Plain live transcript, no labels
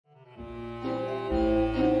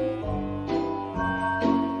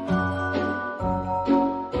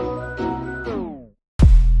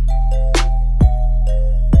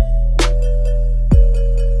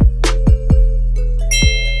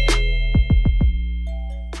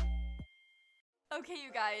Okay,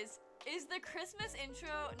 you guys, is the Christmas intro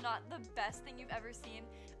not the best thing you've ever seen?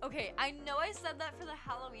 Okay, I know I said that for the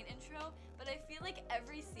Halloween intro, but I feel like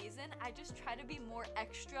every season I just try to be more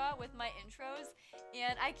extra with my intros,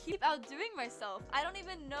 and I keep outdoing myself. I don't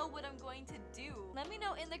even know what I'm going to do. Let me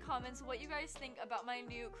know in the comments what you guys think about my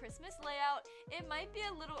new Christmas layout. It might be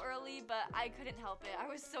a little early, but I couldn't help it.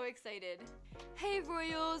 I was so excited. Hey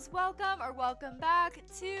Royals, welcome back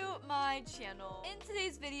to my channel. In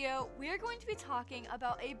today's video, we are going to be talking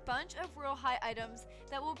about a bunch of Royale High items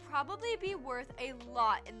that will probably be worth a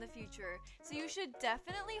lot in the future. So you should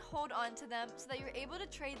definitely hold on to them so that you're able to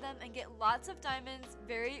trade them and get lots of diamonds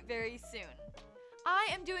very, very soon. I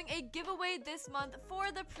am doing a giveaway this month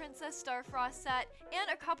for the Princess Starfrost set and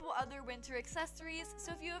a couple other winter accessories,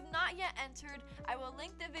 so if you have not yet entered, I will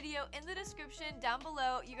link the video in the description down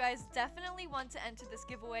below. You guys definitely want to enter this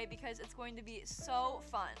giveaway because it's going to be so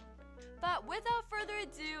fun. But without further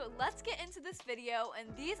ado, let's get into this video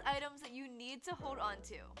and these items that you need to hold on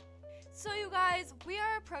to. So you guys, we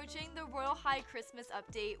are approaching the Royale High Christmas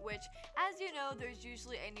update, which, as you know, there's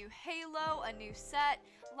usually a new halo, a new set,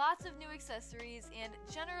 lots of new accessories, and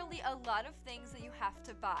generally a lot of things that you have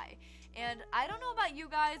to buy. And I don't know about you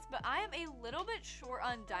guys, but I am a little bit short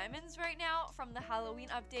on diamonds right now from the Halloween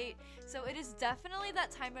update, so it is definitely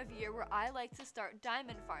that time of year where I like to start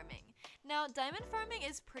diamond farming. Now, diamond farming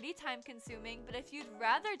is pretty time consuming, but if you'd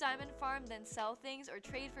rather diamond farm than sell things or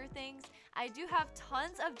trade for things, I do have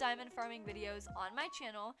tons of diamond farming videos on my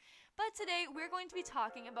channel, but today we're going to be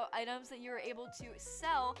talking about items that you're able to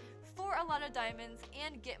sell for a lot of diamonds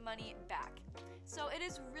and get money back. So it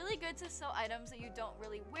is really good to sell items that you don't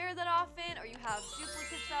really wear that often or you have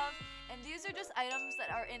duplicates of, and these are just items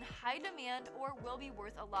that are in high demand or will be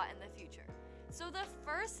worth a lot in the future. So the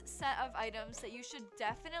first set of items that you should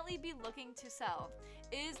definitely be looking to sell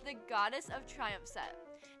is the Goddess of Triumph set.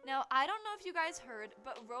 Now, I don't know if you guys heard,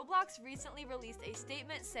 but Roblox recently released a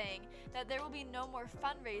statement saying that there will be no more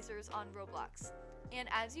fundraisers on Roblox. And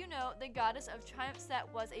as you know, the Goddess of Triumph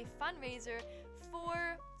set was a fundraiser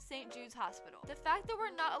for St. Jude's Hospital. The fact that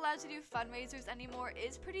we're not allowed to do fundraisers anymore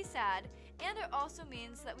is pretty sad, and it also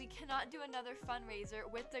means that we cannot do another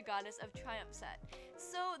fundraiser with the Goddess of Triumph set.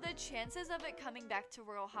 So the chances of it coming back to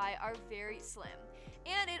Royale High are very slim.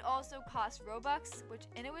 And it also costs Robux,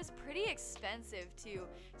 and it was pretty expensive too.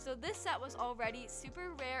 So this set was already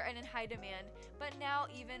super rare and in high demand, but now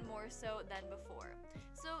even more so than before.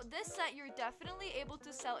 So this set you're definitely able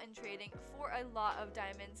to sell in trading for a lot of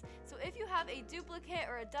diamonds. So if you have a duplicate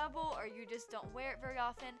or a double, or you just don't wear it very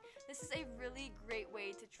often, this is a really great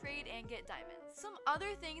way to trade and get diamonds. Some other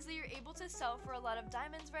things that you're able to sell for a lot of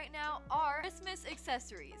diamonds right now are Christmas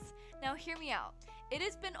accessories. Now hear me out. It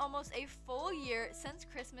has been almost a full year since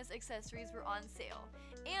Christmas accessories were on sale.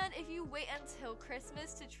 And if you wait until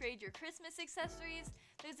Christmas to trade your Christmas accessories,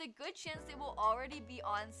 there's a good chance they will already be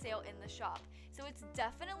on sale in the shop. So it's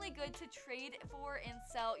definitely good to trade for and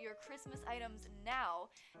sell your Christmas items now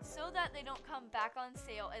so that they don't come back on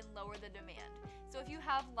sale and lower the demand. So if you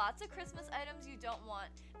have lots of Christmas items you don't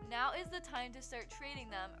want, now is the time to start trading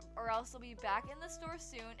them, or else they'll be back in the store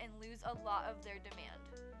soon and lose a lot of their demand.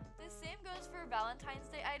 The same goes for Valentine's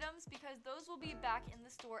Day items because those will be back in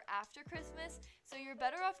the store after Christmas, so you're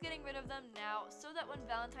better off getting rid of them now so that when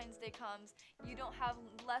Valentine's Day comes, you don't have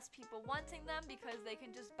less people wanting them because they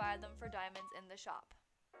can just buy them for diamonds in the shop.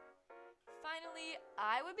 Finally,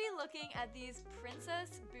 I would be looking at these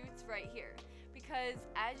princess boots right here because,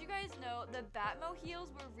 as you guys know, the Batmo heels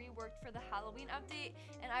were reworked for the Halloween update,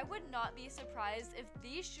 and I would not be surprised if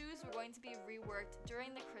these shoes were going to be reworked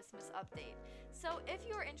during the Christmas update. So if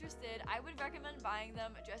you are interested, I would recommend buying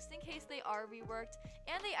them just in case they are reworked,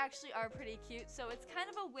 and they actually are pretty cute, so it's kind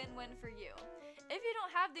of a win-win for you. If you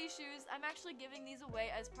don't have these shoes, I'm actually giving these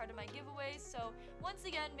away as part of my giveaways, so once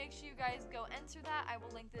again, make sure you guys go enter that. I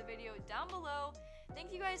will link the video down below.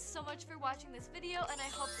 Thank you guys so much for watching this video, and I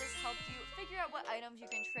hope this helped you figure out what items you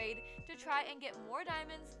can trade to try and get more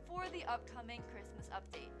diamonds for the upcoming Christmas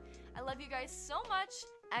update. I love you guys so much.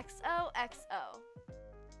 XOXO.